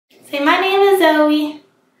Say, my name is Zoe,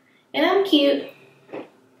 and I'm cute.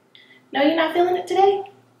 No, you're not feeling it today?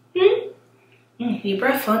 Your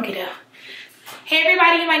breath funky though. Hey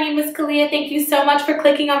everybody, my name is Khalia. Thank you so much for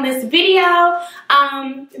clicking on this video.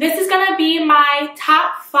 This is gonna be my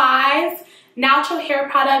top 5 natural hair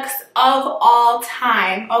products of all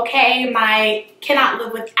time, okay? My cannot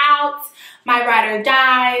live without, my ride or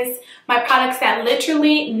dies, my products that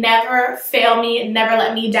literally never fail me, never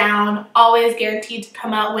let me down, always guaranteed to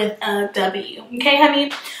come out with a W, okay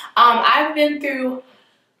honey? I've been through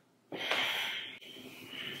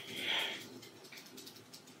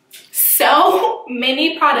so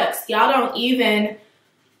many products. Y'all don't even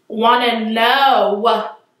want to know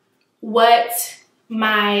what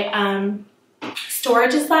my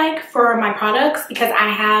storage is like for my products because I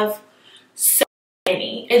have so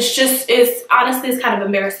many. It's honestly, it's kind of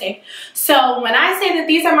embarrassing. So when I say that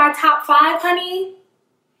these are my top 5, honey,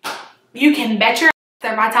 you can bet your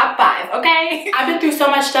they're my top 5, okay? I've been through so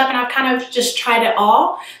much stuff and I've kind of just tried it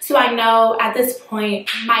all. So I know at this point,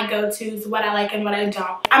 my go-tos, what I like and what I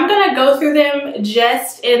don't. I'm gonna go through them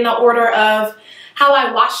just in the order of how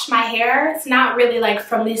I wash my hair. It's not really like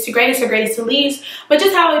from least to greatest or greatest to least, but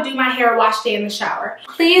just how I do my hair wash day in the shower.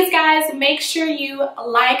 Please guys, make sure you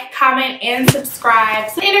like, comment, and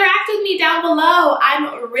subscribe. So interact with me down below.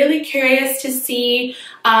 I'm really curious to see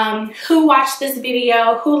who watched this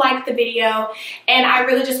video, who liked the video, and I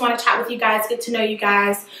really just want to chat with you guys, get to know you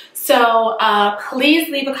guys. So please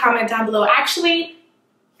leave a comment down below. Actually,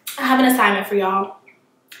 I have an assignment for y'all.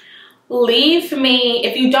 Leave me,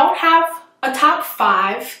 if you don't have a top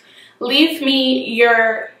 5, leave me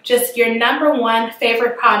your number 1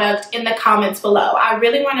 favorite product in the comments below. I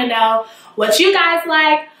really want to know what you guys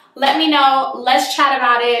like. Let me know. Let's chat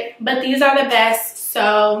about it. But these are the best.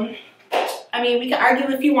 So, I mean, we can argue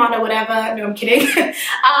if you want or whatever. No, I'm kidding.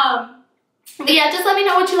 But yeah, just let me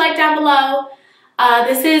know what you like down below.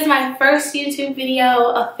 This is my first YouTube video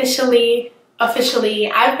officially.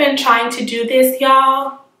 I've been trying to do this,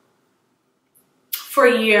 y'all, for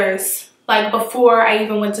years. Like before I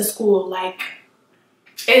even went to school. Like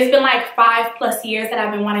it's been like 5+ years that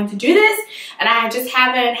I've been wanting to do this and I just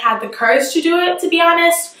haven't had the courage to do it, to be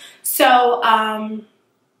honest. So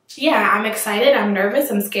yeah, I'm excited, I'm nervous,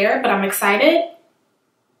 I'm scared, but I'm excited.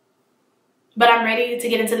 But I'm ready to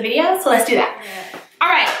get into the video, so let's do that. All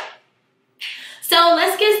right, so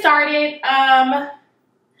let's get started.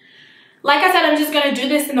 Like I said, I'm just going to do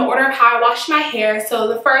this in the order of how I wash my hair. So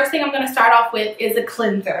the first thing I'm going to start off with is a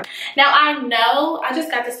cleanser. Now I know, I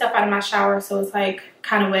just got this stuff out of my shower, so it's like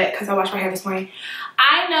kind of wet because I washed my hair this morning.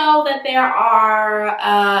 I know that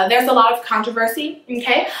there's a lot of controversy,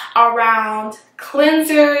 okay, around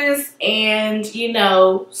cleansers and, you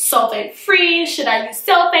know, sulfate free. Should I use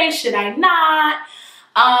sulfate? Should I not?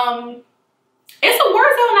 It's a war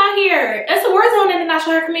zone out here. It's a war zone in the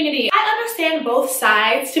natural hair community. I understand both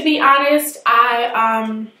sides, to be honest.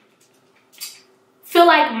 I feel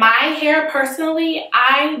like my hair personally,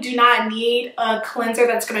 I do not need a cleanser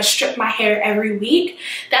that's gonna strip my hair every week.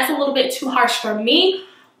 That's a little bit too harsh for me,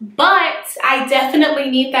 but I definitely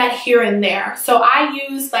need that here and there. So I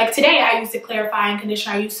use, like today, I used a clarifying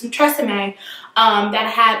conditioner. I used some Tresemme that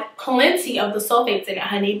had plenty of the sulfates in it,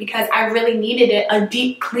 honey, because I really needed it, a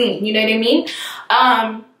deep clean, you know what I mean?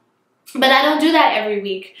 But I don't do that every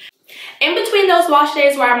week. In between those wash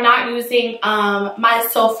days where I'm not using my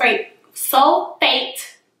sulfate,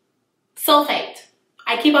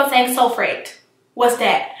 I keep on saying sulfate. What's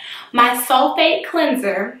that? My sulfate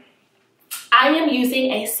cleanser, I am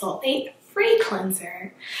using a sulfate-free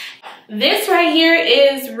cleanser. This right here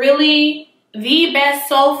is really the best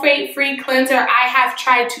sulfate-free cleanser I have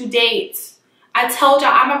tried to date. I told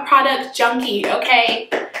y'all I'm a product junkie, okay?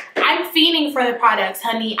 I'm fiending for the products,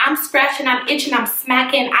 honey. I'm scratching, I'm itching, I'm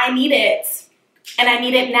smacking. I need it. And I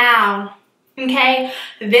need it now, okay?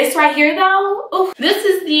 This right here, though, oof, this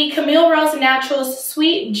is the Camille Rose Naturals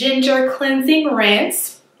Sweet Ginger Cleansing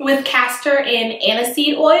Rinse with castor and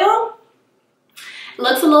aniseed oil. It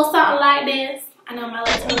looks a little something like this. I know my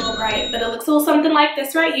lights are a little bright, but it looks a little something like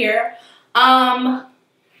this right here.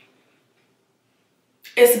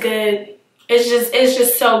 It's good. It's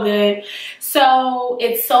just so good. So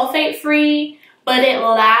it's sulfate free, but it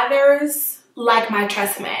lathers like my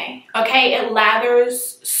Tresemme, okay? It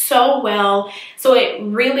lathers so well. So it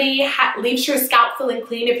really leaves your scalp feeling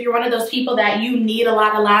clean. If you're one of those people that you need a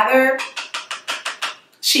lot of lather,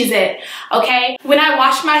 she's it, okay? When I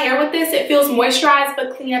wash my hair with this, it feels moisturized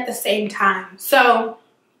but clean at the same time. So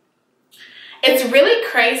it's really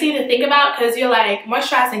crazy to think about because you're like,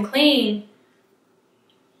 moisturized and clean.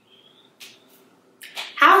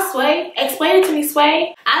 How, Sway? Explain it to me,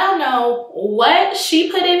 Sway. I don't know what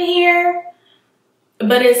she put in here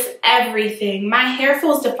but it's everything. My hair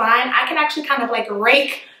feels defined. I can actually kind of like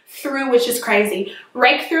rake through, which is crazy,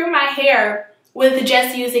 rake through my hair with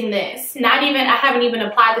just using this. I haven't even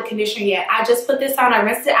applied the conditioner yet. I just put this on, I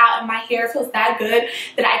rinsed it out, and my hair feels that good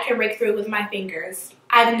that I can rake through it with my fingers.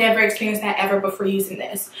 I've never experienced that ever before using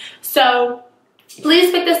this. So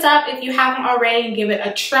please pick this up if you haven't already and give it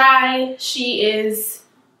a try. She is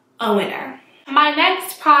a winner. My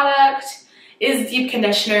next product is deep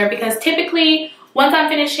conditioner, because typically once I'm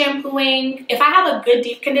finished shampooing, if I have a good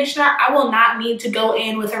deep conditioner, I will not need to go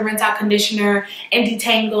in with a rinse out conditioner and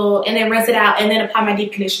detangle and then rinse it out and then apply my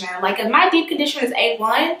deep conditioner. Like if my deep conditioner is A1,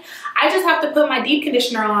 I just have to put my deep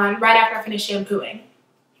conditioner on right after I finish shampooing.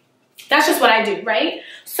 That's just what I do, right?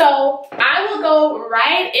 So I will go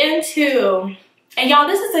right into, and y'all,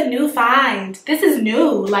 this is a new find. This is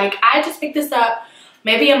new. Like I just picked this up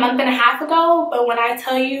maybe a month and a half ago, but when I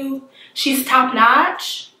tell you she's top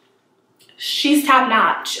notch, she's top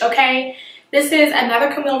notch, okay? This is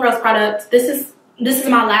another Camille Rose product. This is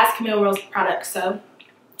my last Camille Rose product, so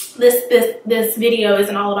this video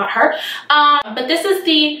isn't all about her. But this is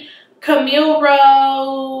the Camille Rose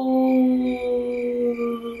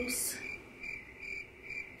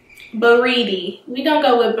Buriti. We gonna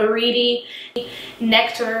go with Buriti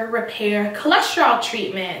Nectar Repair Cholesterol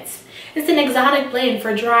Treatment. It's an exotic blend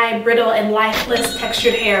for dry, brittle, and lifeless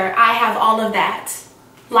textured hair. I have all of that.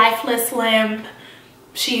 Lifeless, limp,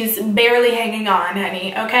 she's barely hanging on,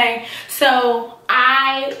 honey, okay? So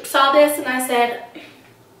I saw this and I said,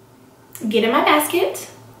 get in my basket,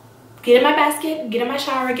 get in my basket, get in my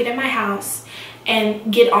shower, get in my house,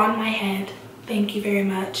 and get on my head. Thank you very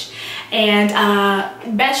much. And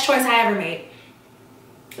best choice I ever made.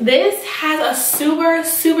 This has a super,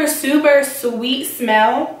 super, super sweet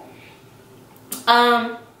smell.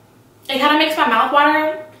 It kind of makes my mouth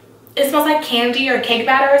water. It smells like candy or cake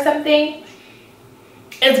batter or something.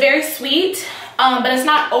 It's very sweet, but it's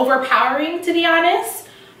not overpowering, to be honest.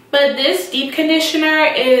 But this deep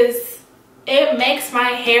conditioner it makes my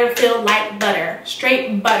hair feel like butter,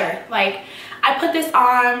 straight butter. Like I put this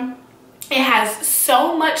on, it has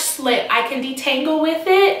so much slip. I can detangle with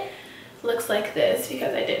it. Looks like this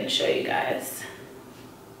because I didn't show you guys.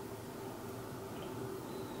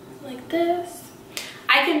 Like this.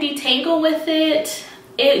 I can detangle with it.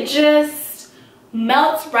 It just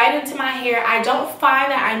melts right into my hair. I don't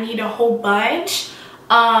find that I need a whole bunch.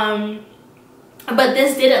 But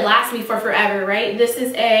this didn't last me for forever, right? This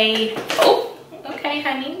is a, oh, okay,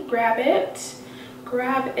 honey, grab it.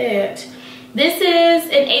 Grab it. This is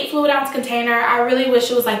an 8 fluid ounce container. I really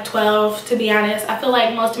wish it was like 12, to be honest. I feel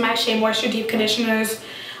like most of my Shea Moisture deep conditioners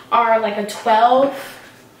are like a 12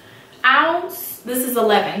 ounce. This is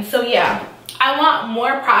 11, so yeah. I want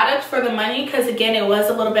more product for the money because again, it was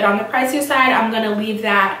a little bit on the pricier side. I'm gonna leave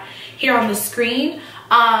that here on the screen.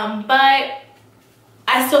 But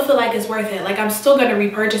I still feel like it's worth it. Like I'm still gonna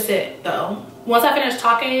repurchase it though. Once I finish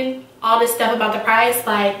talking all this stuff about the price,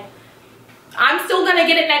 like I'm still gonna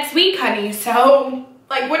get it next week, honey. So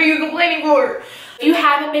like, what are you complaining for? If you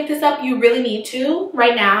haven't picked this up, you really need to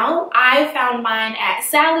right now. I found mine at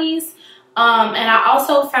Sally's. And I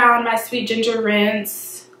also found my Sweet Ginger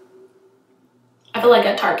Rinse, I feel like,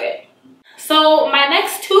 at Target. So my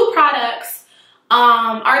next two products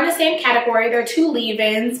are in the same category. They're two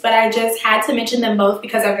leave-ins, but I just had to mention them both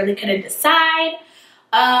because I really couldn't decide.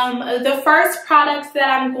 The first product that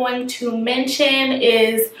I'm going to mention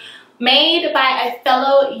is made by a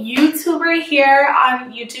fellow YouTuber here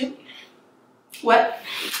on YouTube. What?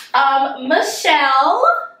 Michelle.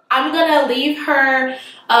 I'm gonna leave her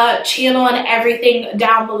channel and everything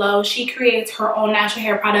down below. She creates her own natural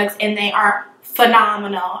hair products and they are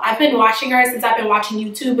phenomenal. I've been watching her since I've been watching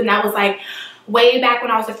YouTube, and that was like way back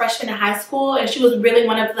when I was a freshman in high school, and she was really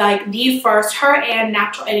one of like the first, her and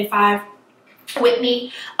Natural 85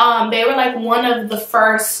 Whitney, they were like one of the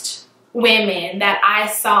first women that I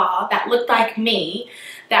saw that looked like me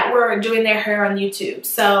that were doing their hair on YouTube.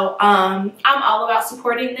 So I'm all about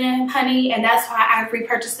supporting them, honey, and that's why I've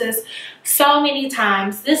repurchased this so many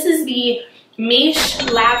times. This is the Miche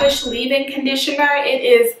Lavish leave-in conditioner. It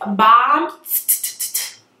is bomb.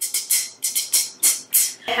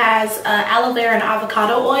 It has aloe vera and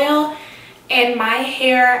avocado oil, and my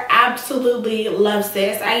hair absolutely loves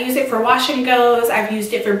this. I use it for wash and goes. I've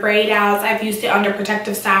used it for braid outs. I've used it under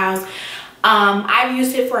protective styles. I've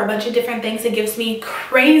used it for a bunch of different things. It gives me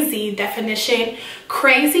crazy definition,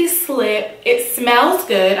 crazy slip. It smells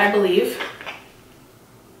good, I believe.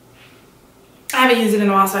 I haven't used it in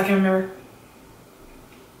a while, so I can't remember.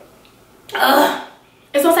 Ugh.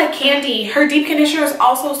 It smells like candy. Her deep conditioner is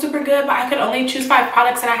also super good, but I could only choose 5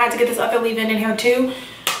 products and I had to get this other leave-in in here too.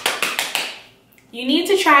 You need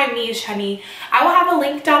to try Miche, honey. I will have a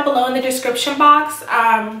link down below in the description box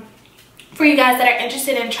for you guys that are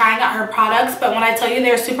interested in trying out her products. But when I tell you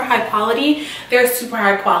they're super high quality, they're super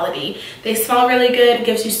high quality. They smell really good. It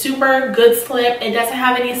gives you super good slip. It doesn't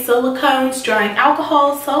have any silicones, drying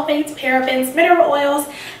alcohol, sulfates, parabens, mineral oils,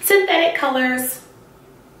 synthetic colors,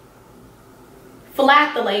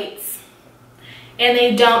 phthalates, and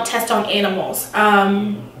they don't test on animals.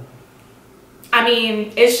 I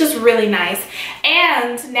mean, it's just really nice.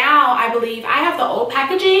 And now I believe I have the old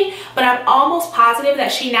packaging, but I'm almost positive that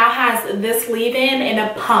she now has this leave-in in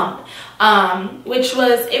a pump, which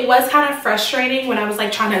was kind of frustrating when I was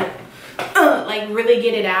like trying to like really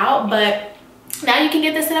get it out. But now you can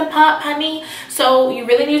get this in a pump, honey. So you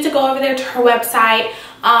really need to go over there to her website.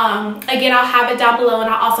 Again, I'll have it down below, and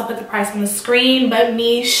I'll also put the price on the screen. But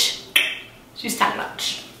Miche, she's top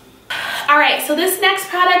notch. All right, so this next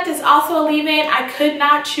product is also a leave-in. I could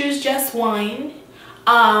not choose just one.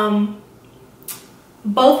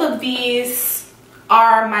 Both of these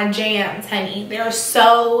are my jams, honey. They're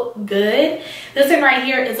so good. This one right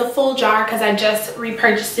here is a full jar because I just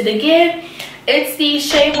repurchased it again. It's the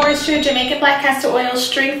Shea Moisture Jamaican Black Castor Oil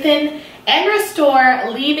Strengthen and Restore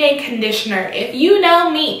Leave-In Conditioner. If you know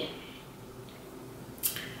me,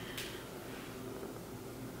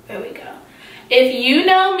 there we go. If you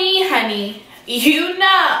know me, honey, you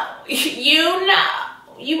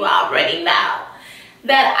already know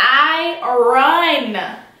that I run,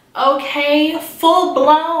 okay,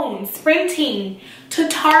 full-blown sprinting to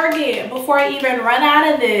Target before I even run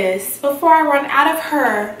out of this. Before I run out of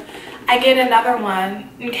her, I get another one,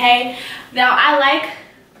 okay? Now,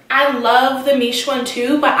 I love the Miche one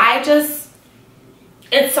too, but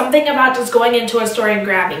it's something about just going into a store and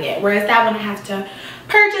grabbing it, whereas that one I have to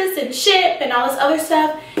purchase and ship and all this other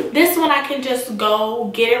stuff. This one I can just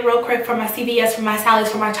go get it real quick from my CVS, from my Sally's,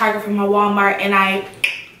 from my Target, from my Walmart, and I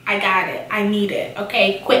got it. I need it,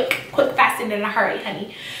 okay? Quick, fast, and in a hurry,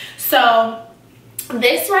 honey. So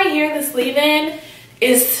this right here, this leave-in,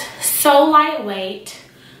 is so lightweight.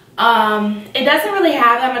 It doesn't really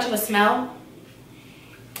have that much of a smell.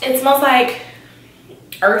 It smells like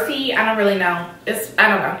earthy. I don't really know. I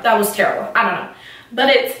don't know. That was terrible. I don't know. But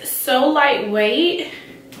it's so lightweight.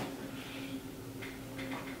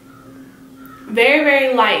 Very,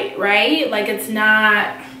 very light, right? Like it's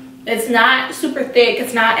not super thick.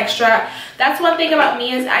 It's not extra. That's one thing about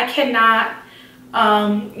me is I cannot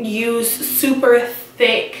use super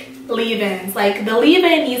thick leave-ins. Like the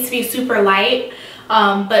leave-in needs to be super light,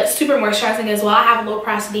 but super moisturizing as well. I have low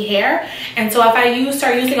porosity hair, and so if I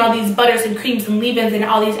start using all these butters and creams and leave-ins and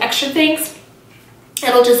all these extra things,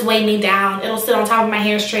 it'll just weigh me down. It'll sit on top of my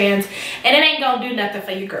hair strands, and it ain't gonna do nothing for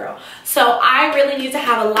you, girl. So I really need to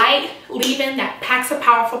have a light leave-in that packs a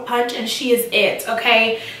powerful punch, and she is it,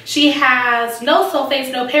 okay? She has no sulfates,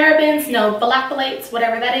 no parabens, no phthalates,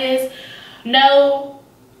 whatever that is, no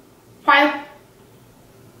propylene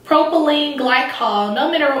glycol, no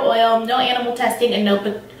mineral oil, no animal testing, and no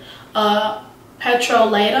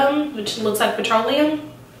petrolatum, which looks like petroleum.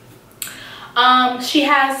 She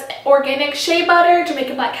has organic shea butter,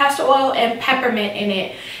 Jamaican black castor oil, and peppermint in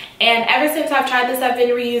it. And ever since I've tried this, I've been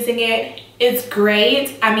reusing it. It's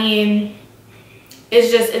great. I mean,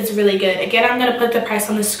 it's really good. Again, I'm going to put the price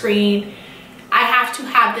on the screen. I have to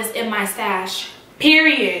have this in my stash.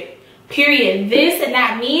 Period. This and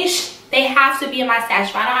that Miche, they have to be in my stash.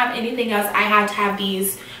 If I don't have anything else, I have to have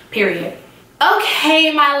these. Period.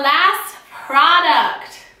 Okay, my last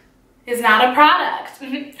product is not a product.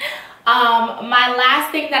 My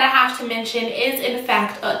last thing that I have to mention is in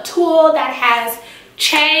fact a tool that has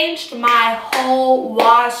changed my whole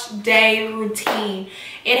wash day routine.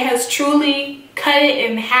 It has truly cut it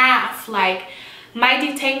in half. Like my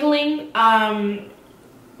detangling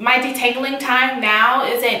time now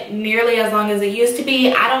isn't nearly as long as it used to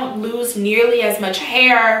be. I don't lose nearly as much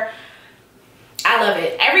hair. I love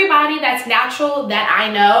it. Everybody that's natural that I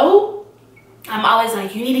know, I'm always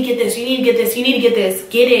like, you need to get this, you need to get this, you need to get this.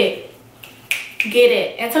 Get it.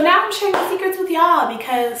 And so now I'm sharing the secrets with y'all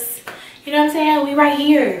because, you know what I'm saying, we right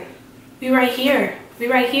here. You know what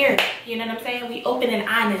I'm saying? We open and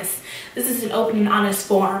honest. This is an open and honest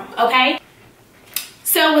forum, okay?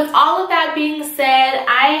 So with all of that being said,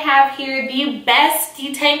 I have here the best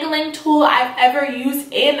detangling tool I've ever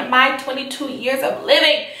used in my 22 years of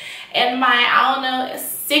living. In my, I don't know,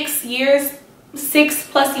 6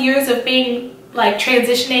 plus years of being like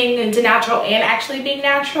transitioning into natural and actually being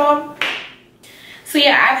natural. So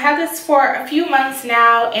yeah, I've had this for a few months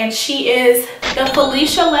now, and she is the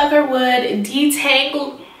Felicia Leatherwood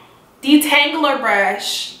Detangler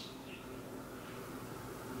brush.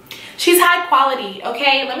 She's high quality,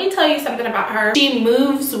 okay? Let me tell you something about her. She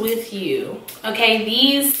moves with you, okay?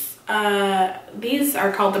 These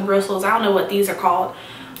are called the bristles. I don't know what these are called,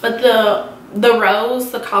 but the rows,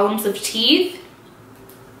 the columns of teeth,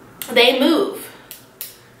 they move.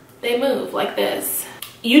 They move like this.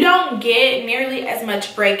 You don't get nearly as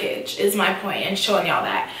much breakage is my point in showing y'all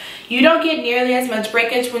that. You don't get nearly as much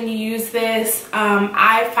breakage when you use this.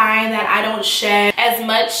 I find that I don't shed as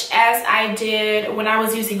much as I did when I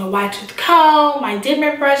was using a wide tooth comb, my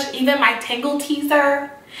Denman brush, even my Tangle Teaser.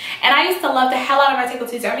 And I used to love the hell out of my Tangle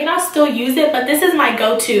Teaser. I mean, I'll still use it, but this is my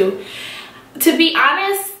go-to. To be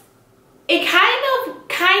honest, it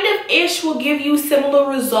kind of ish will give you similar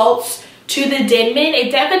results to the Denman. It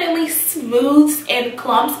definitely smooths and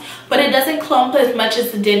clumps, but it doesn't clump as much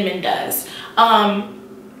as the Denman does.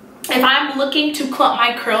 If I'm looking to clump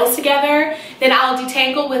my curls together, then I'll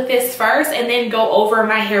detangle with this first and then go over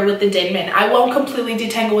my hair with the Denman. I won't completely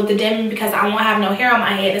detangle with the Denman because I won't have no hair on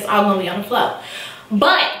my head. It's all gonna be on the flow.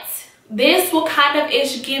 But this will kind of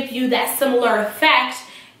ish give you that similar effect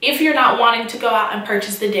if you're not wanting to go out and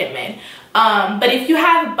purchase the Denman. But if you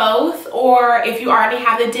have both, or if you already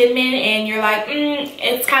have the Denman and you're like,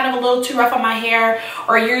 it's kind of a little too rough on my hair,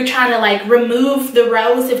 or you're trying to like remove the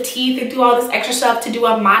rows of teeth and do all this extra stuff to do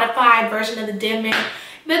a modified version of the Denman,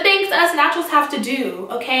 the things us naturals have to do,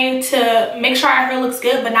 okay, to make sure our hair looks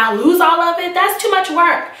good but not lose all of it, that's too much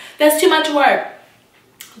work. That's too much work.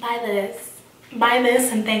 Buy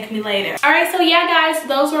this and thank me later. All right, so yeah guys,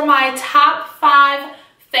 those were my top 5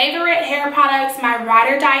 favorite hair products, my ride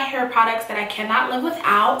or die hair products that I cannot live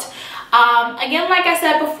without. Again, like I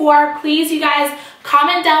said before, please you guys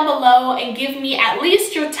comment down below and give me at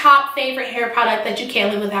least your top favorite hair product that you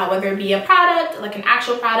can't live without, whether it be a product, like an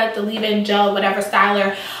actual product, a leave-in gel, whatever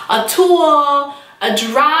styler, a tool, a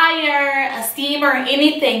dryer, a steamer,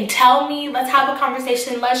 anything. Tell me, let's have a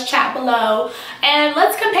conversation, let's chat below, and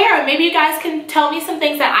let's compare. Maybe you guys can tell me some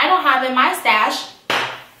things that I don't have in my stash,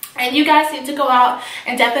 and you guys need to go out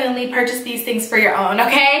and definitely purchase these things for your own,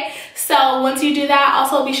 okay? So once you do that,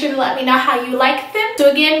 also be sure to let me know how you like them.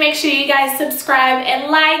 So again, make sure you guys subscribe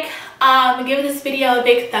and like, give this video a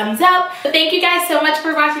big thumbs up. But thank you guys so much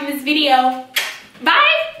for watching this video.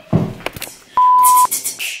 Bye!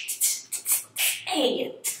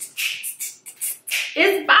 Hey,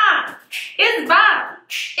 it's bomb. It's bomb.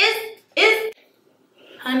 It's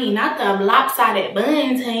honey, not the lopsided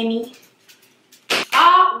buns, honey.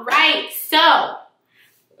 All right, so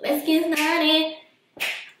let's get started.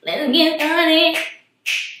 Let's get started.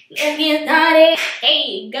 Let's get started.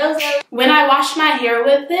 Hey, go. When I wash my hair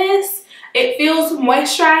with this, it feels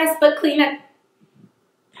moisturized but clean up.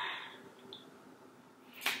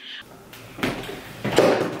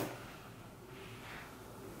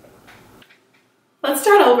 Let's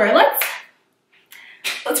start over. Let's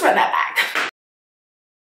run that back.